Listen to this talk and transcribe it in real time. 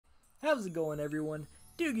How's it going, everyone?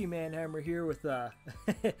 Doogie Manhammer here with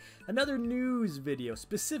another news video,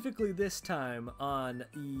 specifically this time on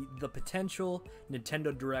the potential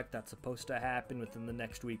Nintendo Direct that's supposed to happen within the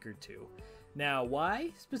next week or two. Now, why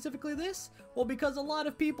specifically this? Well, because a lot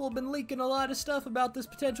of people have been leaking a lot of stuff about this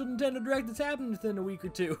potential Nintendo Direct that's happening within a week or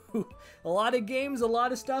two. A lot of games, a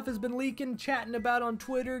lot of stuff has been leaking, chatting about on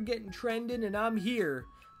Twitter, getting trending, and I'm here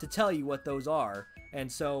to tell you what those are.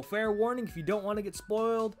 And so, fair warning, if you don't want to get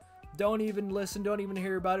spoiled, don't even listen, don't even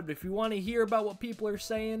hear about it. But if you want to hear about what people are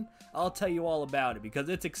saying, I'll tell you all about it because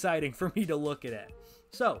it's exciting for me to look at it.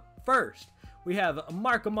 So, first, we have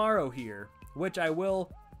Mark Amaro here, which I will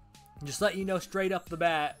just let you know straight up the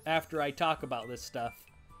bat after I talk about this stuff.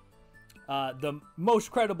 The most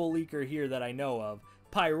credible leaker here that I know of,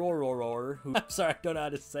 Pyrororor, who, I'm sorry, I don't know how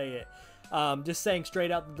to say it. Just saying straight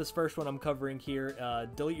out that this first one I'm covering here,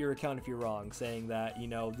 delete your account if you're wrong, saying that, you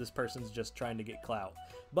know, this person's just trying to get clout.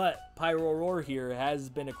 But Pyroror here has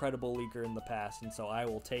been a credible leaker in the past, and so I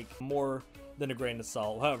will take more than a grain of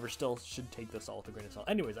salt. However, still should take this all with a grain of salt.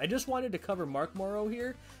 Anyways, I just wanted to cover Mark Morrow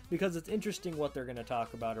here because it's interesting what they're going to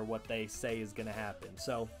talk about or what they say is going to happen.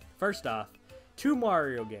 So, first off, 2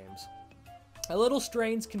 Mario games. A little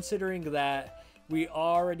strange considering that we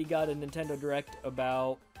already got a Nintendo Direct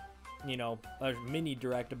about, you know, a mini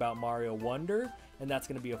direct about Mario Wonder, and that's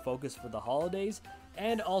going to be a focus for the holidays,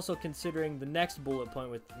 and also considering the next bullet point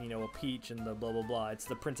with, you know, a Peach and the blah blah blah, it's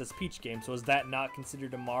the Princess Peach game, so is that not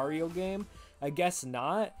considered a Mario game? I guess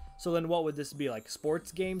not. So then what would this be, like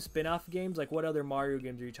sports games, spin-off games? Like what other Mario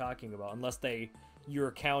games are you talking about? Unless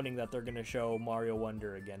you're counting that they're going to show Mario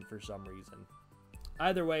Wonder again for some reason.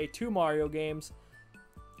 Either way, 2 Mario games.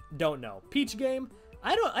 Don't know. Peach game,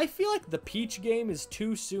 I feel like the Peach game is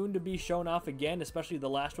too soon to be shown off again, especially the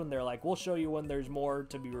last one. They're like, we'll show you when there's more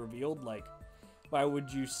to be revealed. Like, why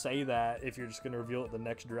would you say that if you're just going to reveal it the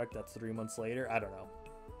next Direct that's 3 months later? I don't know.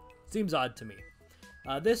 Seems odd to me.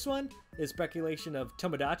 This one is speculation of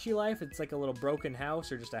Tomodachi Life. It's like a little broken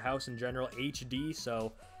house, or just a house in general, HD,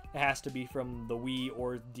 so it has to be from the Wii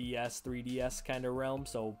or DS, 3DS kind of realm,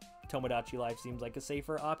 so Tomodachi Life seems like a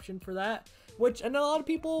safer option for that, which, and a lot of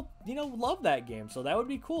people, you know, love that game, so that would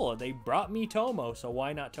be cool. They brought Miitomo, so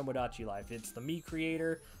why not Tomodachi Life? It's the Mii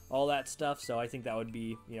creator, all that stuff, so I think that would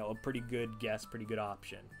be, you know, a pretty good guess, pretty good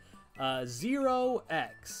option. Zero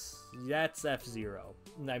X, that's F-Zero.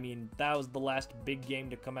 I mean, that was the last big game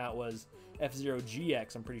to come out, was F-Zero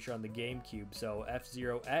GX, I'm pretty sure, on the GameCube, so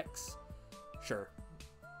F-Zero X, sure.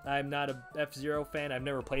 I'm not a F-Zero fan, I've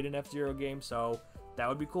never played an F-Zero game, so that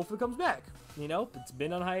would be cool if it comes back. You know, it's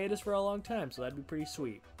been on hiatus for a long time, so that'd be pretty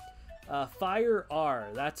sweet. Fire R,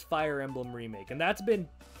 that's Fire Emblem Remake, and that's been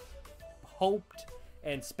hoped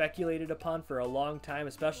and speculated upon for a long time,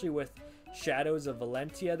 especially with Shadows of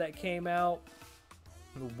Valentia that came out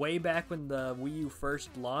way back when the Wii U first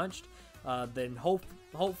launched. Then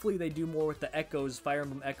hopefully they do more with the Echoes, Fire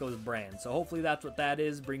Emblem Echoes brand. So hopefully that's what that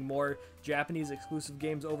is. Bring more Japanese exclusive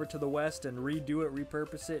games over to the West and redo it,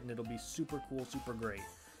 repurpose it, and it'll be super cool, super great.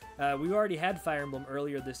 We already had Fire Emblem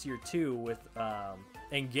earlier this year too with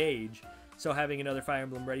Engage. So having another Fire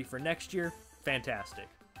Emblem ready for next year, fantastic.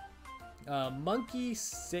 Monkey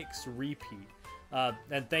 6 Repeat.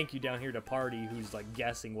 And thank you down here to Party, who's like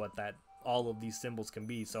guessing what all of these symbols can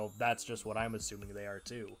be. So that's just what I'm assuming they are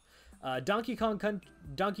too. Donkey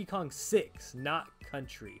Kong 6, not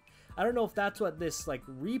country. I don't know if that's what this like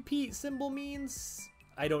repeat symbol means.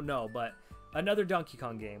 I don't know, but another Donkey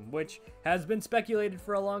Kong game, which has been speculated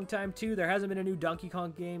for a long time too. There hasn't been a new Donkey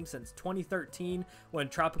Kong game since 2013 when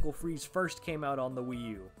Tropical Freeze first came out on the Wii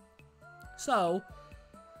U. So,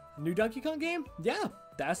 new Donkey Kong game? Yeah,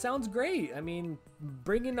 that sounds great. I mean,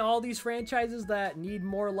 bringing all these franchises that need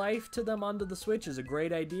more life to them onto the Switch is a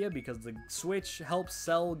great idea because the Switch helps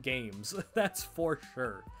sell games. That's for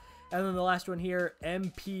sure. And then the last one here,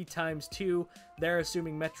 MP times 2. They're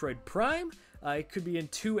assuming Metroid Prime. It could be in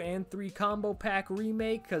 2 and 3 combo pack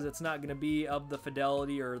remake because it's not going to be of the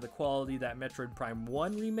fidelity or the quality that Metroid Prime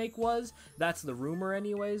 1 remake was. That's the rumor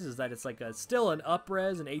anyways, is that it's like still an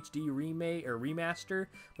up-res, an HD remake or remaster,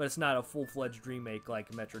 but it's not a full-fledged remake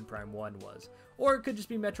like Metroid Prime 1 was. Or it could just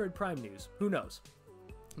be Metroid Prime news. Who knows?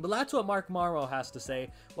 But that's what Mark Morrow has to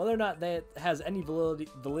say. Whether or not that has any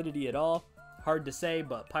validity at all, hard to say,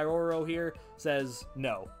 but Pyroro here says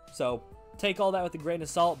no. So take all that with a grain of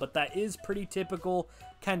salt, but that is pretty typical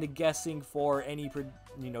kind of guessing for any,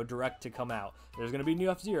 you know, direct to come out. There's going to be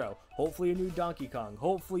new F-Zero, hopefully a new Donkey Kong,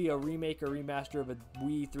 hopefully a remake or remaster of a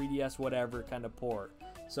Wii, 3DS, whatever kind of port.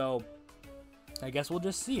 So I guess we'll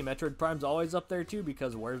just see. Metroid Prime's always up there too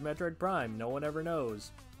because where's Metroid Prime? No one ever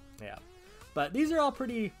knows. Yeah. But these are all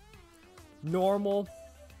pretty normal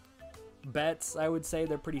bets, I would say.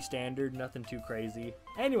 They're pretty standard, nothing too crazy.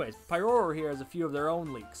 Anyways, Pyroar here has a few of their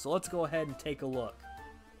own leaks, so let's go ahead and take a look.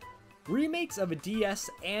 Remakes of a DS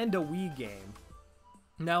and a Wii game.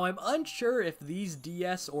 Now, I'm unsure if these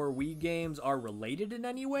DS or Wii games are related in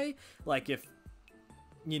any way. Like if,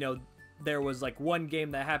 you know, there was like one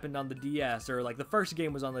game that happened on the DS, or like the first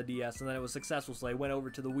game was on the DS and then it was successful, so they went over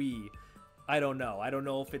to the Wii. I don't know. I don't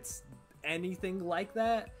know if it's anything like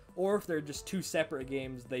that, or if they're just two separate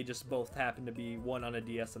games. They just both happen to be one on a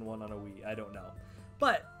DS and one on a Wii. I don't know.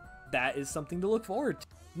 But that is something to look forward to.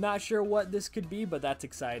 Not sure what this could be, but that's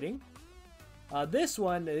exciting. This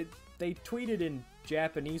one, they tweeted in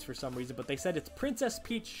Japanese for some reason, but they said it's Princess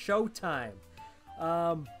Peach Showtime.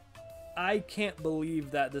 I can't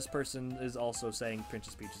believe that this person is also saying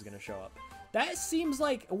Princess Peach is going to show up. That seems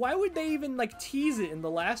like, why would they even like tease it in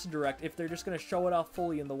the last Direct if they're just going to show it off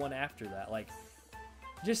fully in the one after that? Like,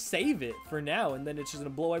 just save it for now, and then it's just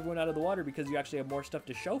going to blow everyone out of the water because you actually have more stuff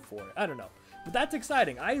to show for it. I don't know. But that's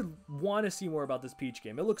exciting. I want to see more about this Peach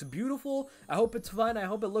game. It looks beautiful. I hope it's fun. I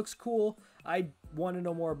hope it looks cool. I want to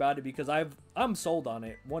know more about it because I'm sold on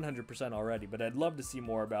it 100% already, but I'd love to see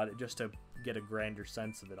more about it just to get a grander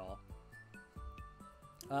sense of it all.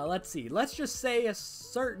 Let's see. Let's just say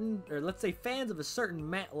let's say fans of a certain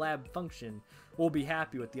MATLAB function will be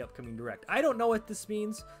happy with the upcoming Direct. I don't know what this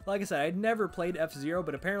means. Like I said, I'd never played F-Zero,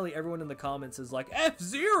 but apparently everyone in the comments is like,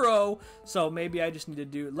 F-Zero! So maybe I just need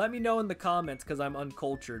to let me know in the comments, because I'm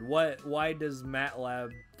uncultured. Why does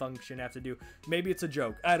MATLAB function have to do? Maybe it's a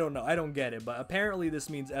joke. I don't know. I don't get it, but apparently this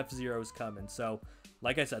means F-Zero's coming. So,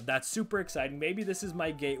 like I said, that's super exciting. Maybe this is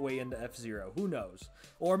my gateway into F-Zero. Who knows?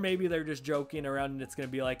 Or maybe they're just joking around and it's going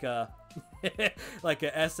to be like a like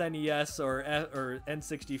a SNES or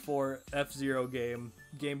N64 F-Zero game,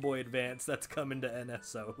 Game Boy Advance that's coming to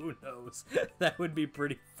NSO. Who knows? That would be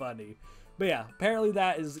pretty funny. But yeah, apparently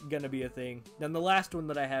that is going to be a thing. Then the last one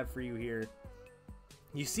that I have for you here.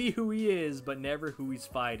 You see who he is, but never who he's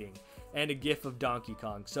fighting. And a gif of Donkey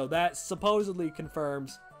Kong. So that supposedly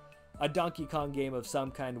confirms a Donkey Kong game of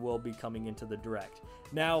some kind will be coming into the Direct.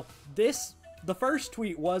 Now, the first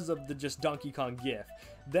tweet was of the just Donkey Kong gif.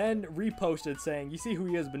 Then reposted saying, you see who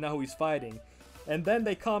he is, but not who he's fighting. And then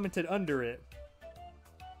they commented under it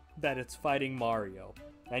that it's fighting Mario.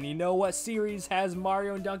 And you know what series has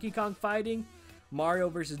Mario and Donkey Kong fighting? Mario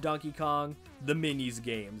vs. Donkey Kong, the Minis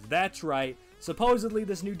games. That's right. Supposedly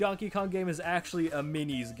this new Donkey Kong game is actually a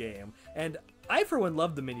Minis game. And I, for one,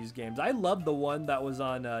 love the Minis games. I love the one that was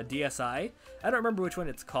on DSi. I don't remember which one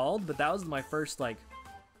it's called, but that was my first, like,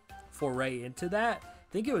 foray into that.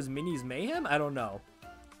 I think it was Minis Mayhem? I don't know.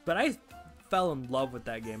 But I fell in love with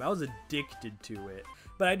that game. I was addicted to it.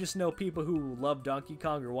 But I just know people who love Donkey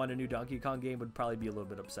Kong or want a new Donkey Kong game would probably be a little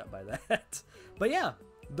bit upset by that. But yeah,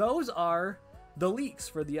 those are the leaks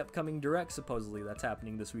for the upcoming Direct, supposedly, that's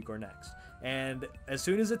happening this week or next. And as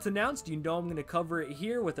soon as it's announced, you know I'm going to cover it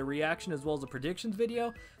here with a reaction as well as a predictions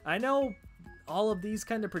video. I know all of these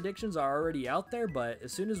kind of predictions are already out there, but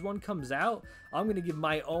as soon as one comes out, I'm going to give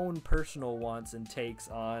my own personal wants and takes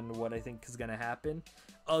on what I think is going to happen,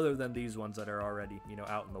 other than these ones that are already, you know,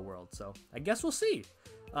 out in the world. So I guess we'll see.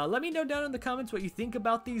 Let me know down in the comments what you think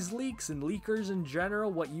about these leaks and leakers in general,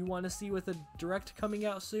 what you want to see with a Direct coming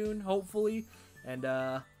out soon, hopefully. And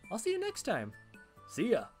I'll see you next time.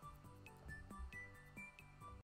 See ya.